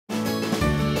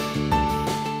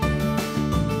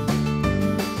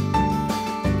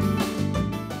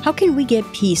How can we get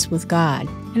peace with God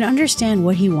and understand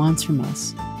what He wants from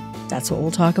us? That's what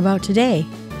we'll talk about today.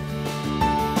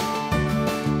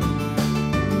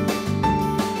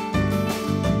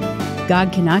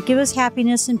 God cannot give us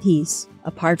happiness and peace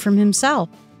apart from Himself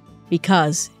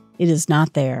because it is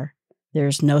not there. There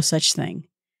is no such thing.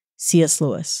 C.S.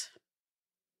 Lewis.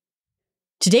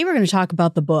 Today we're going to talk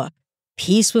about the book,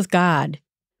 Peace with God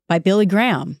by Billy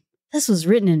Graham. This was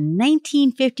written in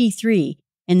 1953,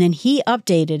 and then he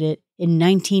updated it in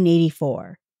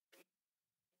 1984.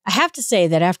 I have to say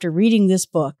that after reading this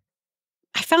book,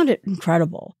 I found it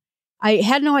incredible. I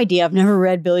had no idea. I've never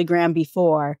read Billy Graham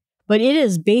before, but it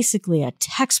is basically a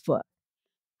textbook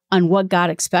on what God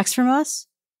expects from us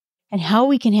and how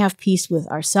we can have peace with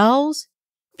ourselves,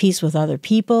 peace with other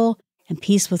people, and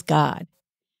peace with God.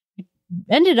 I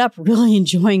ended up really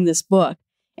enjoying this book,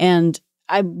 and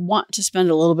I want to spend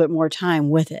a little bit more time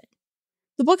with it.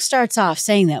 The book starts off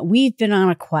saying that we've been on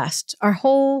a quest our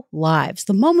whole lives,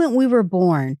 the moment we were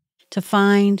born, to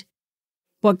find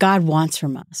what God wants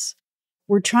from us.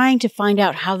 We're trying to find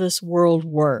out how this world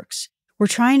works. We're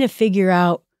trying to figure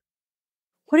out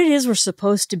what it is we're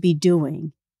supposed to be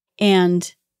doing.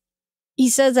 And he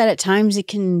says that at times it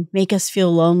can make us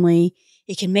feel lonely.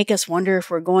 It can make us wonder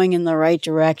if we're going in the right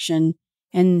direction,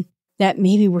 and that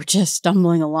maybe we're just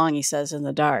stumbling along, he says, in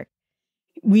the dark.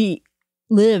 We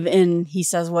live in, he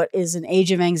says, what is an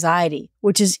age of anxiety,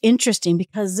 which is interesting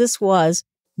because this was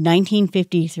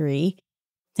 1953.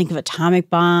 Think of atomic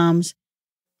bombs,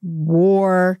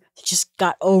 war, just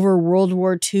got over World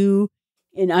War II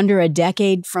in under a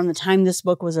decade from the time this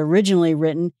book was originally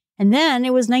written. And then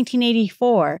it was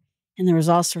 1984, and there was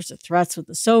all sorts of threats with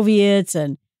the Soviets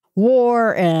and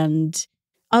war and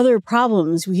other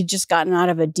problems. We had just gotten out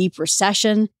of a deep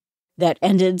recession that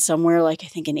ended somewhere like, I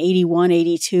think, in 81,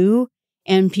 82.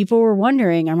 And people were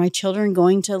wondering, are my children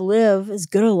going to live as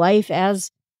good a life as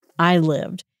I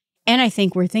lived? And I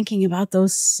think we're thinking about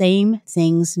those same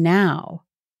things now.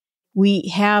 We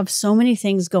have so many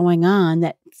things going on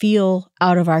that feel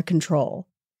out of our control.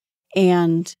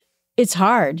 And it's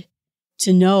hard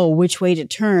to know which way to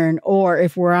turn or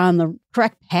if we're on the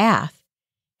correct path.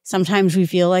 Sometimes we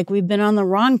feel like we've been on the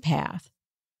wrong path.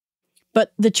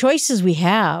 But the choices we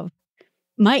have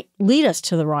might lead us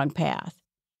to the wrong path.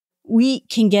 We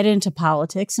can get into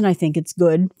politics, and I think it's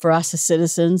good for us as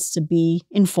citizens to be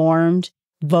informed,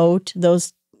 vote,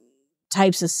 those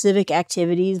types of civic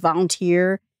activities,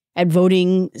 volunteer at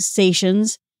voting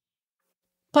stations.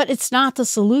 But it's not the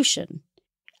solution.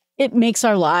 It makes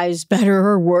our lives better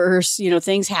or worse.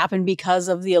 Things happen because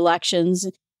of the elections.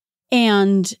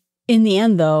 And in the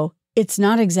end, though, it's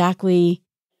not exactly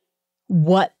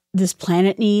what this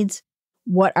planet needs,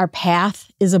 what our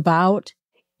path is about.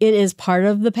 It is part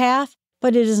of the path,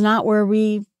 but it is not where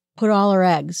we put all our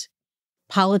eggs.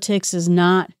 Politics is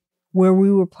not where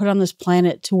we were put on this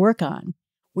planet to work on.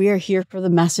 We are here for the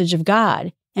message of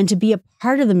God and to be a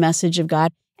part of the message of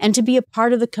God and to be a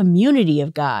part of the community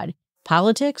of God.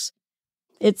 Politics,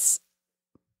 it's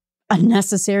a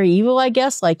necessary evil, I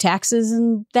guess, like taxes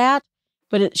and that.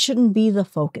 But it shouldn't be the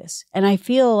focus. And I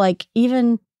feel like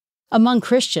even among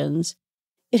Christians,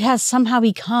 it has somehow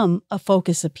become a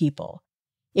focus of people.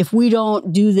 If we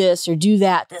don't do this or do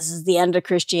that, this is the end of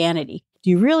Christianity. Do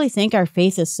you really think our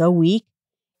faith is so weak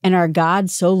and our God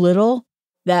so little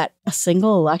that a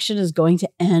single election is going to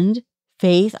end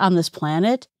faith on this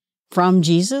planet from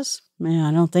Jesus? Man,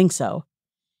 I don't think so.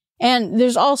 And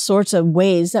there's all sorts of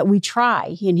ways that we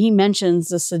try. And he mentions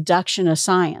the seduction of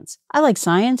science. I like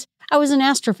science. I was in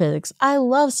astrophysics. I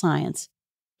love science.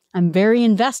 I'm very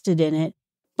invested in it.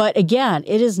 But again,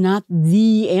 it is not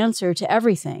the answer to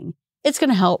everything. It's going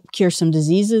to help cure some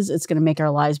diseases. It's going to make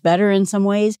our lives better in some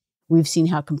ways. We've seen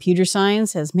how computer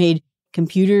science has made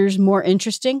computers more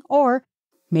interesting or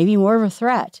maybe more of a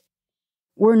threat.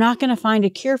 We're not going to find a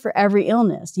cure for every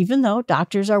illness, even though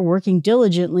doctors are working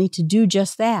diligently to do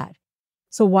just that.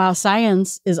 So while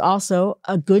science is also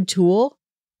a good tool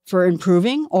for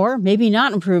improving or maybe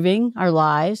not improving our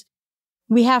lives,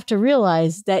 we have to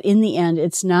realize that in the end,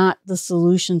 it's not the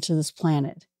solution to this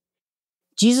planet.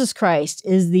 Jesus Christ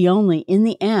is the only, in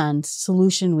the end,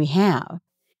 solution we have.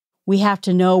 We have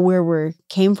to know where we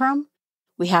came from.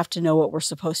 We have to know what we're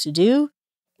supposed to do.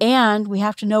 And we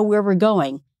have to know where we're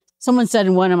going. Someone said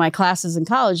in one of my classes in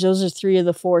college, those are 3 of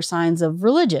the 4 signs of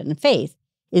religion and faith,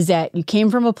 is that you came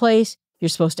from a place, you're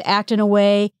supposed to act in a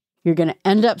way, you're going to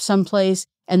end up someplace,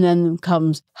 and then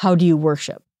comes, how do you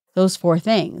worship? Those 4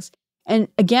 things. And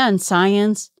again,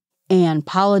 science and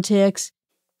politics,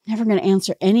 never going to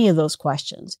answer any of those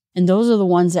questions. And those are the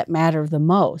ones that matter the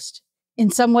most.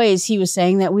 In some ways, he was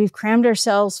saying that we've crammed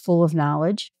ourselves full of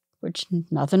knowledge. which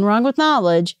nothing wrong with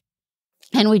knowledge.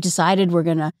 And we decided we're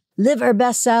going to live our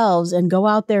best selves and go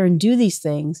out there and do these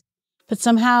things. But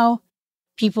somehow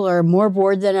people are more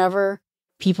bored than ever.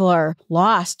 People are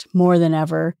lost more than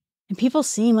ever. And people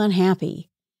seem unhappy,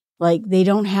 like they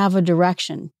don't have a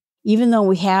direction. Even though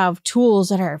we have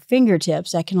tools at our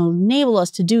fingertips that can enable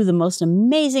us to do the most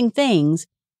amazing things,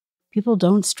 people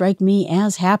don't strike me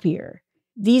as happier.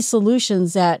 These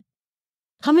solutions that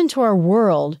come into our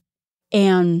world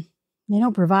and they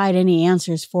don't provide any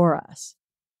answers for us.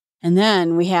 And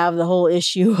then we have the whole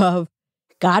issue of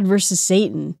God versus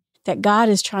Satan, that God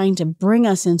is trying to bring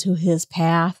us into his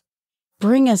path,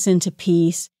 bring us into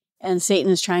peace, and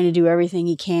Satan is trying to do everything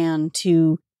he can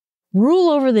to rule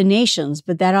over the nations,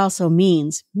 but that also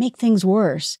means make things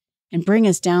worse and bring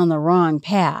us down the wrong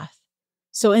path.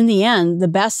 So in the end, the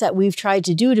best that we've tried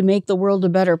to do to make the world a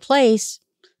better place,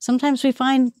 sometimes we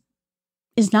find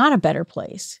is not a better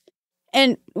place.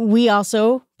 And we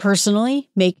also personally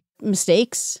make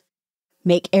mistakes,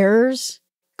 make errors,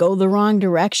 go the wrong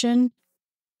direction.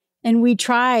 And we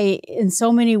try in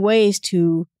so many ways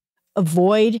to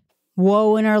avoid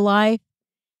woe in our life,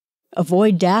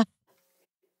 avoid death.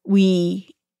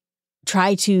 We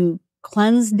try to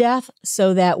cleanse death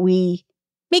so that we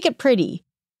make it pretty,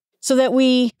 so that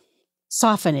we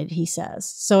soften it, he says,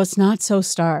 so it's not so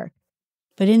stark.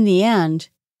 But in the end,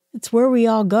 it's where we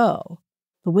all go.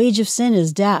 The wage of sin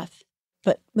is death.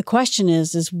 But the question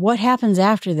is what happens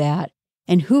after that?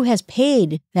 And who has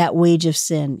paid that wage of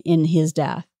sin in his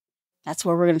death? That's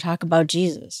where we're going to talk about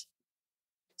Jesus.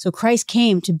 So Christ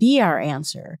came to be our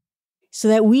answer so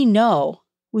that we know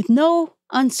with no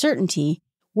uncertainty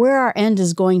where our end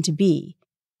is going to be.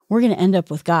 We're going to end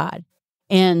up with God.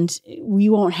 And we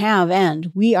won't have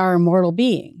end. We are immortal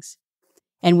beings.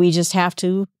 And we just have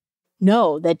to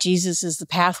know that Jesus is the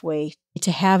pathway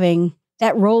to having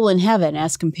that role in heaven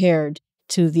as compared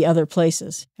to the other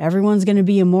places. Everyone's going to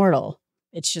be immortal.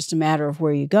 It's just a matter of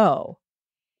where you go.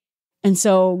 And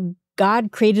so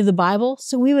God created the Bible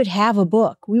so we would have a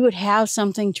book. We would have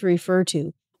something to refer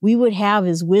to. We would have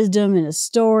his wisdom and his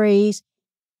stories,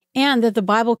 and that the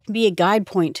Bible can be a guide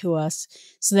point to us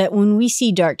so that when we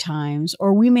see dark times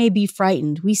or we may be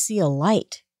frightened, we see a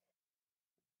light.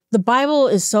 The Bible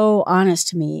is so honest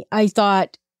to me. I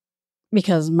thought,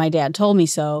 because my dad told me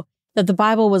so, that the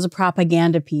Bible was a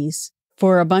propaganda piece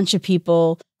for a bunch of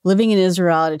people living in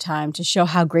Israel at a time to show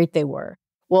how great they were.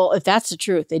 Well, if that's the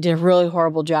truth, they did a really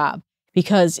horrible job,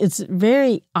 because it's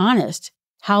very honest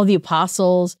how the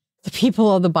apostles, the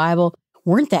people of the Bible,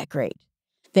 weren't that great.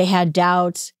 They had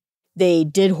doubts. They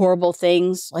did horrible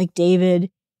things like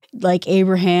David, like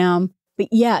Abraham, but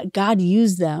yet God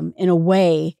used them in a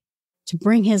way to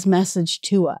bring his message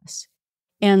to us.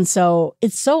 And so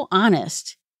it's so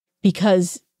honest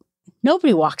because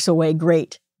nobody walks away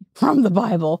great from the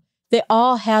Bible. They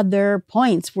all had their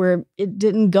points where it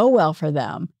didn't go well for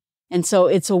them. And so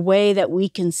it's a way that we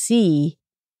can see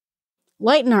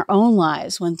light in our own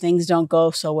lives when things don't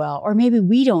go so well, or maybe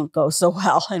we don't go so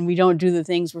well and we don't do the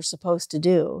things we're supposed to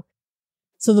do.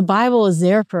 So the Bible is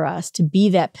there for us to be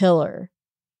that pillar.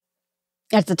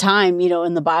 At the time,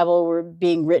 in the Bible were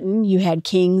being written, you had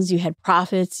kings, you had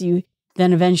prophets, you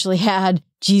then eventually had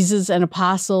Jesus and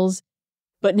apostles.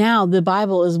 But now the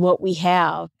Bible is what we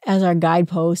have as our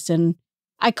guidepost. And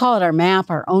I call it our map,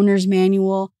 our owner's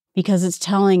manual, because it's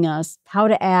telling us how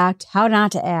to act, how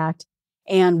not to act,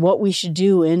 and what we should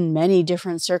do in many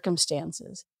different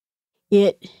circumstances.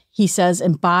 It, he says,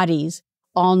 embodies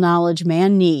all knowledge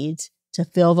man needs to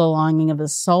fill the longing of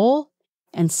his soul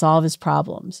and solve his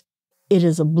problems. It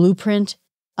is a blueprint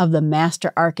of the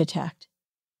master architect.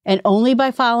 And only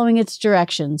by following its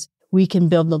directions, we can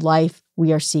build the life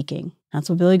we are seeking. That's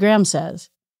what Billy Graham says.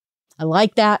 I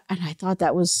like that. And I thought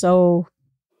that was so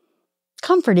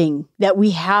comforting that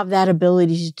we have that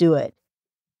ability to do it.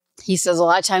 He says a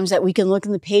lot of times that we can look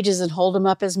in the pages and hold them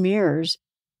up as mirrors.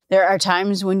 There are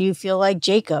times when you feel like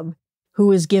Jacob, who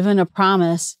was given a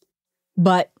promise,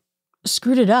 but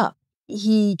screwed it up.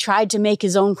 He tried to make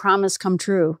his own promise come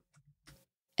true.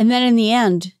 And then in the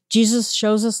end, Jesus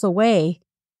shows us the way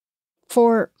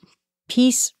for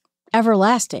peace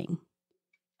everlasting.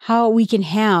 How we can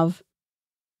have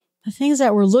the things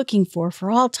that we're looking for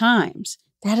all times.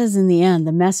 That is in the end,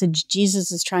 the message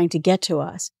Jesus is trying to get to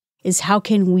us, is how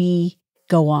can we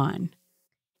go on?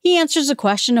 He answers a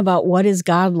question about what is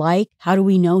God like? How do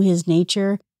we know his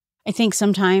nature? I think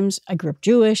sometimes, I grew up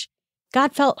Jewish,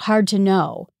 God felt hard to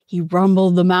know. He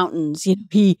rumbled the mountains.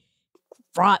 He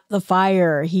brought the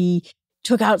fire. He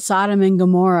took out Sodom and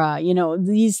Gomorrah.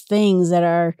 These things that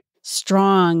are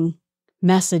strong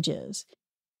messages.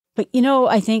 But,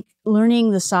 I think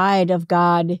learning the side of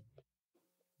God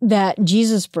that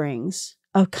Jesus brings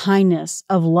of kindness,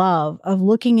 of love, of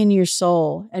looking in your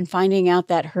soul and finding out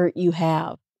that hurt you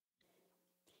have.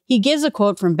 He gives a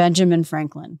quote from Benjamin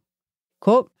Franklin.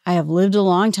 Quote, "I have lived a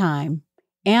long time,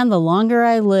 and the longer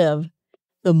I live,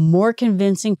 the more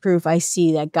convincing proof I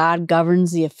see that God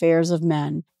governs the affairs of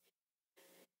men."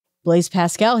 Blaise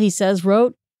Pascal, he says,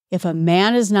 wrote, "If a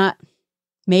man is not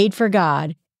made for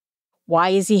God, why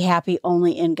is he happy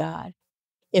only in God?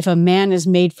 If a man is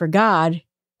made for God,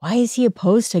 why is he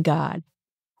opposed to God?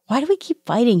 Why do we keep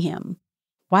fighting him?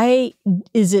 Why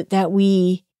is it that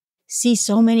we see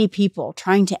so many people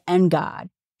trying to end God,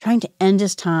 trying to end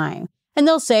his time? And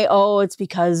they'll say, oh, it's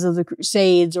because of the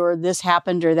Crusades or this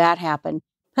happened or that happened."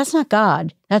 That's not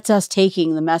God. That's us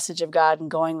taking the message of God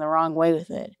and going the wrong way with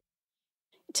it.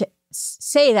 To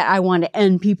say that I want to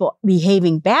end people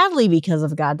behaving badly because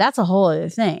of God, that's a whole other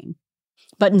thing.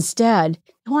 But instead,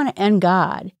 they want to end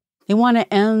God. They want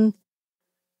to end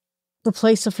the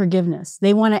place of forgiveness.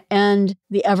 They want to end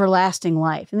the everlasting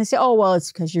life. And they say, oh, well,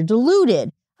 it's because you're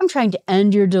deluded. I'm trying to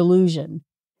end your delusion.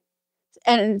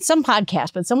 And some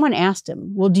podcast, but someone asked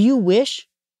him, well, do you wish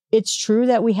it's true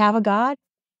that we have a God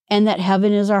and that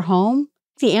heaven is our home?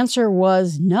 The answer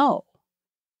was no.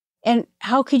 And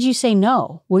how could you say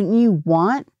no? Wouldn't you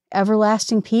want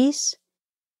everlasting peace,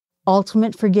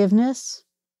 ultimate forgiveness,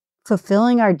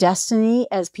 fulfilling our destiny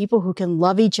as people who can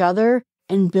love each other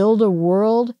and build a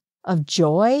world of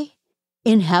joy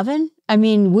in heaven? I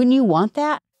mean, wouldn't you want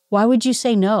that? Why would you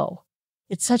say no?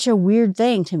 It's such a weird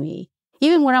thing to me.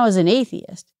 Even when I was an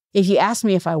atheist, if you asked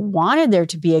me if I wanted there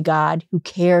to be a God who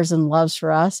cares and loves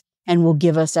for us and will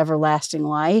give us everlasting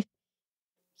life,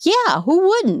 yeah, who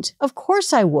wouldn't? Of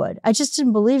course I would. I just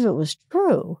didn't believe it was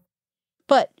true.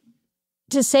 But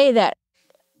to say that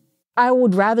I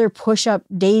would rather push up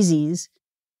daisies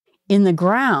in the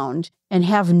ground and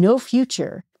have no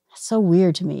future, that's so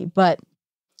weird to me. But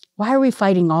why are we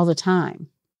fighting all the time?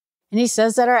 And he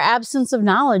says that our absence of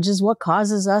knowledge is what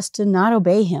causes us to not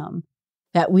obey him,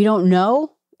 that we don't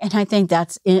know. And I think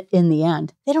that's in the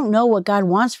end. They don't know what God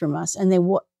wants from us, and they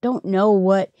don't know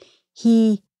what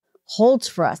he holds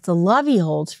for us, the love he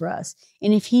holds for us.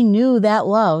 And if he knew that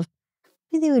love,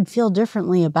 maybe they would feel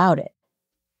differently about it.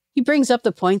 He brings up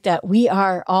the point that we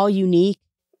are all unique.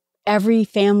 Every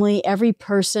family, every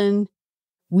person,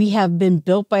 we have been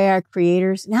built by our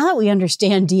creators. Now that we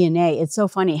understand DNA, it's so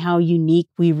funny how unique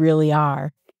we really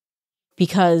are,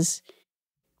 because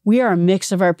we are a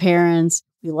mix of our parents.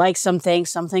 We like some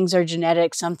things are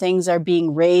genetic, some things are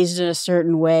being raised in a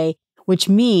certain way, which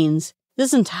means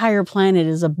this entire planet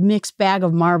is a mixed bag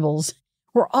of marbles.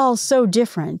 We're all so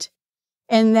different.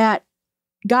 And that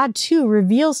God, too,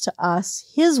 reveals to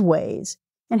us his ways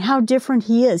and how different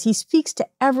he is. He speaks to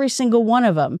every single one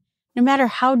of them, no matter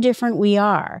how different we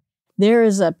are. There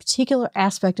is a particular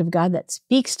aspect of God that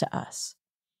speaks to us.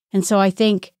 And so I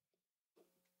think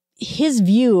his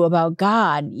view about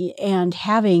God and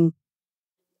having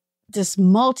this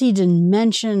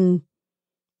multi-dimension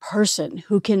person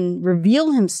who can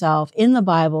reveal himself in the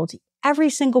Bible to every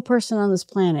single person on this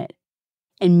planet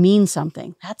and mean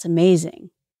something, that's amazing.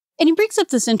 And he brings up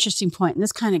this interesting point, and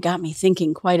this kind of got me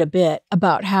thinking quite a bit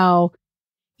about how,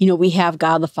 we have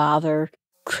God the Father,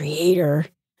 creator,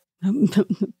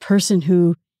 person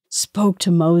who spoke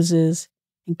to Moses,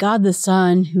 and God the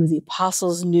Son, who the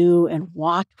apostles knew and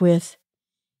walked with,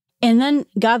 and then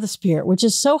God the Spirit, which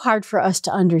is so hard for us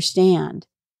to understand.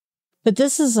 But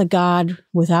this is a God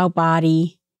without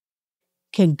body,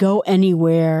 can go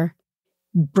anywhere,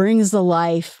 brings the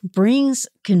life, brings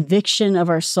conviction of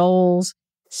our souls,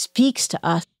 speaks to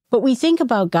us. But we think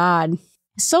about God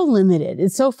so limited.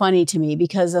 It's so funny to me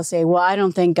because they'll say, well, I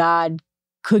don't think God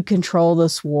could control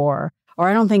this war, or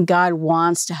I don't think God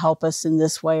wants to help us in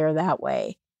this way or that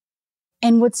way.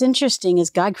 And what's interesting is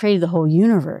God created the whole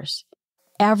universe,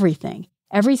 everything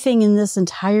in this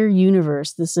entire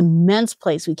universe, this immense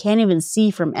place we can't even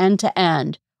see from end to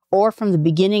end, or from the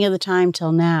beginning of the time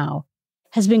till now,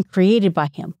 has been created by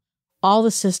him. All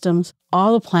the systems,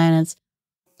 all the planets,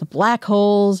 the black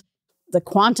holes, the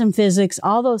quantum physics,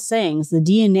 all those things, the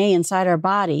DNA inside our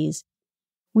bodies,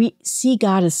 we see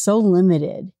God as so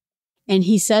limited. And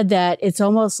he said that it's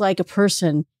almost like a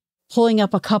person pulling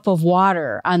up a cup of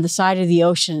water on the side of the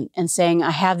ocean and saying,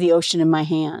 I have the ocean in my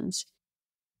hands.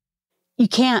 You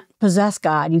can't possess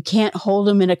God. You can't hold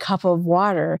him in a cup of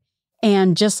water.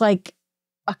 And just like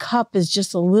a cup is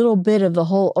just a little bit of the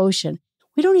whole ocean,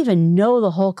 we don't even know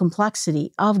the whole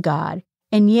complexity of God.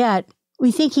 And yet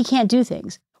we think he can't do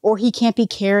things, or he can't be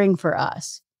caring for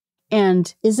us.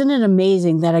 And isn't it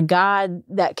amazing that a God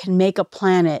that can make a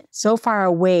planet so far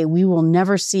away we will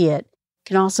never see it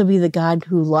can also be the God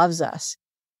who loves us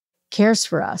cares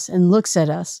for us and looks at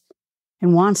us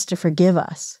and wants to forgive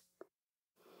us.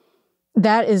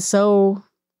 That is so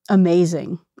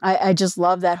amazing. I just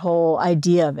love that whole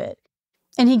idea of it.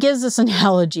 And he gives this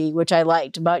analogy, which I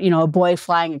liked, about, a boy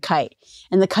flying a kite.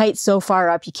 And the kite's so far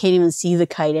up, you can't even see the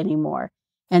kite anymore.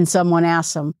 And someone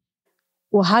asks him,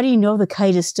 well, how do you know the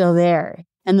kite is still there?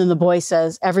 And then the boy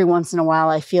says, every once in a while,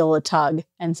 I feel a tug,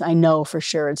 and I know for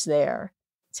sure it's there.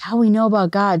 It's how we know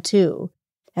about God, too.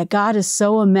 That God is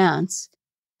so immense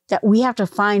that we have to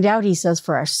find out, he says,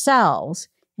 for ourselves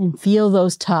and feel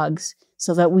those tugs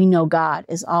so that we know God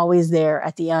is always there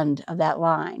at the end of that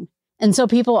line. And so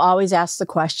people always ask the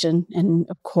question, and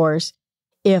of course,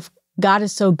 if God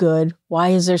is so good, why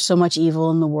is there so much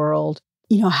evil in the world?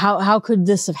 How could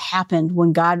this have happened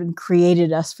when God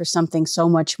created us for something so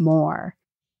much more?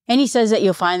 And he says that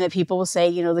you'll find that people will say,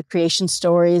 the creation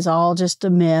story is all just a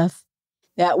myth,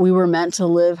 that we were meant to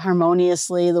live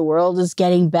harmoniously, the world is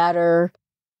getting better.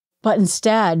 But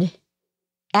instead,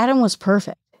 Adam was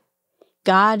perfect.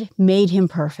 God made him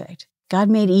perfect. God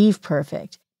made Eve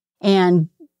perfect and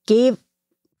gave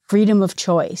freedom of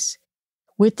choice.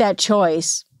 With that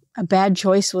choice, a bad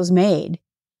choice was made.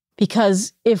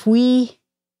 Because if we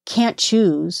can't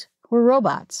choose, we're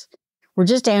robots. We're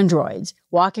just androids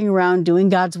walking around doing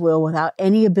God's will without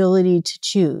any ability to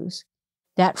choose.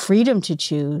 That freedom to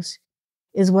choose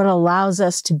is what allows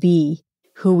us to be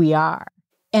who we are.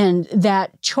 And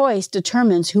that choice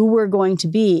determines who we're going to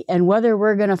be and whether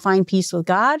we're going to find peace with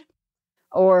God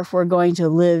or if we're going to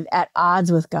live at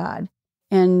odds with God.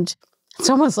 And it's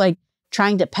almost like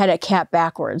trying to pet a cat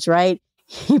backwards, right?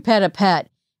 You pet a pet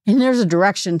and there's a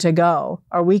direction to go,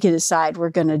 or we can decide we're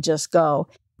going to just go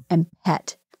and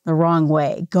pet the wrong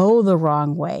way, go the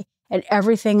wrong way. And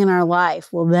everything in our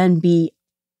life will then be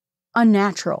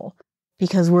unnatural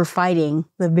because we're fighting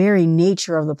the very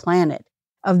nature of the planet,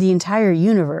 of the entire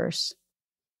universe.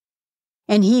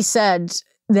 And he said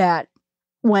that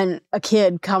when a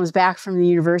kid comes back from the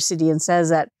university and says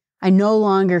that I no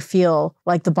longer feel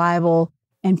like the Bible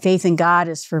and faith in God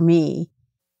is for me,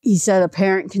 he said a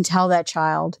parent can tell that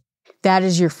child, that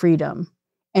is your freedom.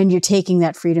 And you're taking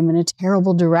that freedom in a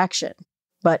terrible direction,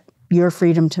 but your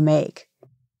freedom to make.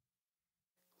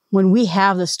 When we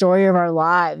have the story of our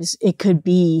lives, it could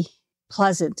be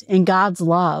pleasant in God's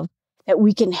love, that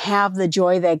we can have the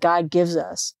joy that God gives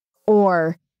us,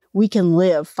 or we can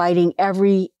live fighting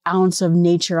every ounce of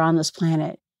nature on this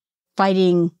planet,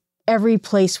 fighting every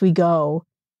place we go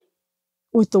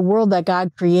with the world that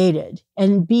God created,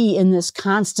 and be in this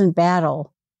constant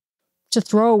battle to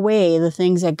throw away the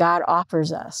things that God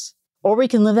offers us. Or we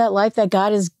can live that life that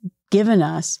God has given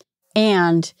us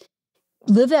and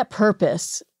live that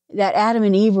purpose that Adam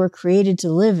and Eve were created to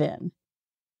live in.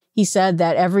 He said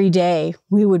that every day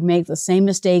we would make the same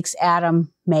mistakes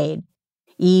Adam made,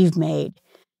 Eve made.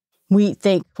 We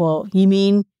think, well, you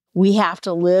mean we have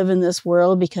to live in this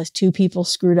world because two people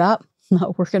screwed up?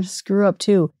 No, we're going to screw up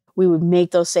too. We would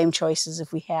make those same choices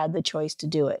if we had the choice to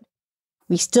do it.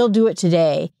 We still do it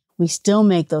today. We still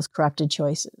make those corrupted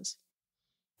choices.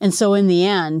 And so in the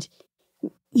end,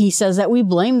 he says that we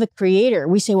blame the Creator.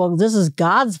 We say, well, this is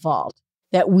God's fault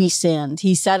that we sinned.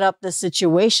 He set up the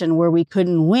situation where we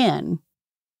couldn't win.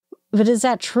 But is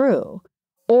that true?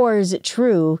 Or is it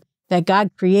true that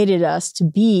God created us to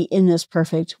be in this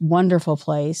perfect, wonderful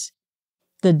place?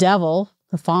 The devil,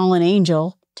 the fallen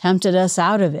angel, tempted us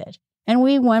out of it, and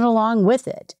we went along with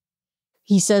it.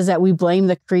 He says that we blame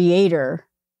the Creator.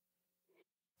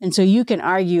 And so you can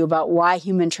argue about why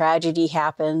human tragedy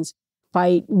happens,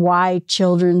 by why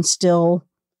children still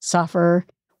suffer,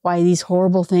 why these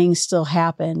horrible things still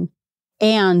happen,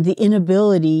 and the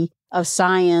inability of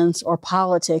science or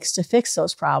politics to fix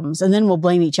those problems. And then we'll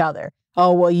blame each other.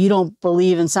 Oh, well, you don't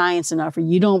believe in science enough, or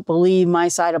you don't believe my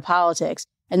side of politics.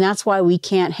 And that's why we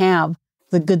can't have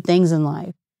the good things in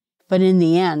life. But in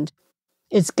the end,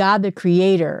 it's God the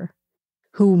Creator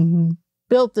who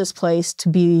built this place to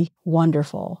be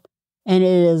wonderful. And it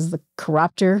is the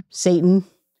corrupter, Satan,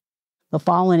 the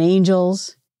fallen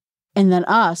angels, and then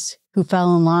us who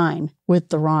fell in line with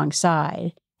the wrong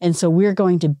side. And so we're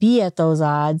going to be at those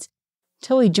odds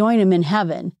till we join him in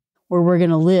heaven, where we're going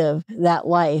to live that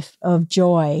life of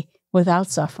joy without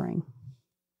suffering.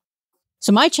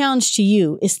 So my challenge to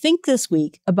you is think this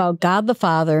week about God the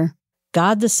Father,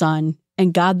 God the Son,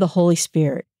 and God the Holy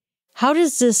Spirit. How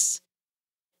does this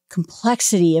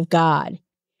complexity of God,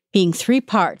 being three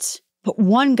parts, but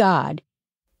one God,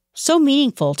 so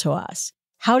meaningful to us?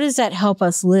 How does that help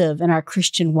us live in our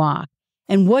Christian walk?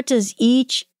 And what does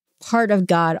each part of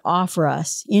God offer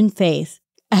us in faith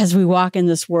as we walk in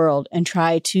this world and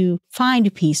try to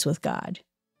find peace with God?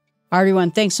 All right,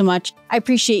 everyone, thanks so much. I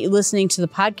appreciate you listening to the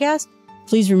podcast.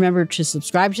 Please remember to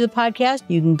subscribe to the podcast.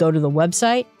 You can go to the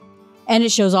website, and it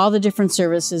shows all the different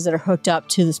services that are hooked up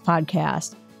to this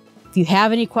podcast. If you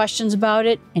have any questions about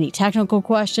it, any technical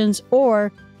questions,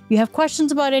 or you have questions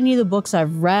about any of the books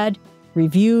I've read,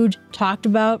 reviewed, talked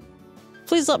about,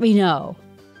 please let me know.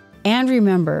 And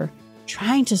remember,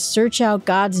 trying to search out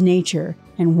God's nature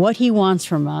and what He wants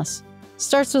from us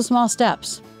starts with small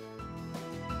steps.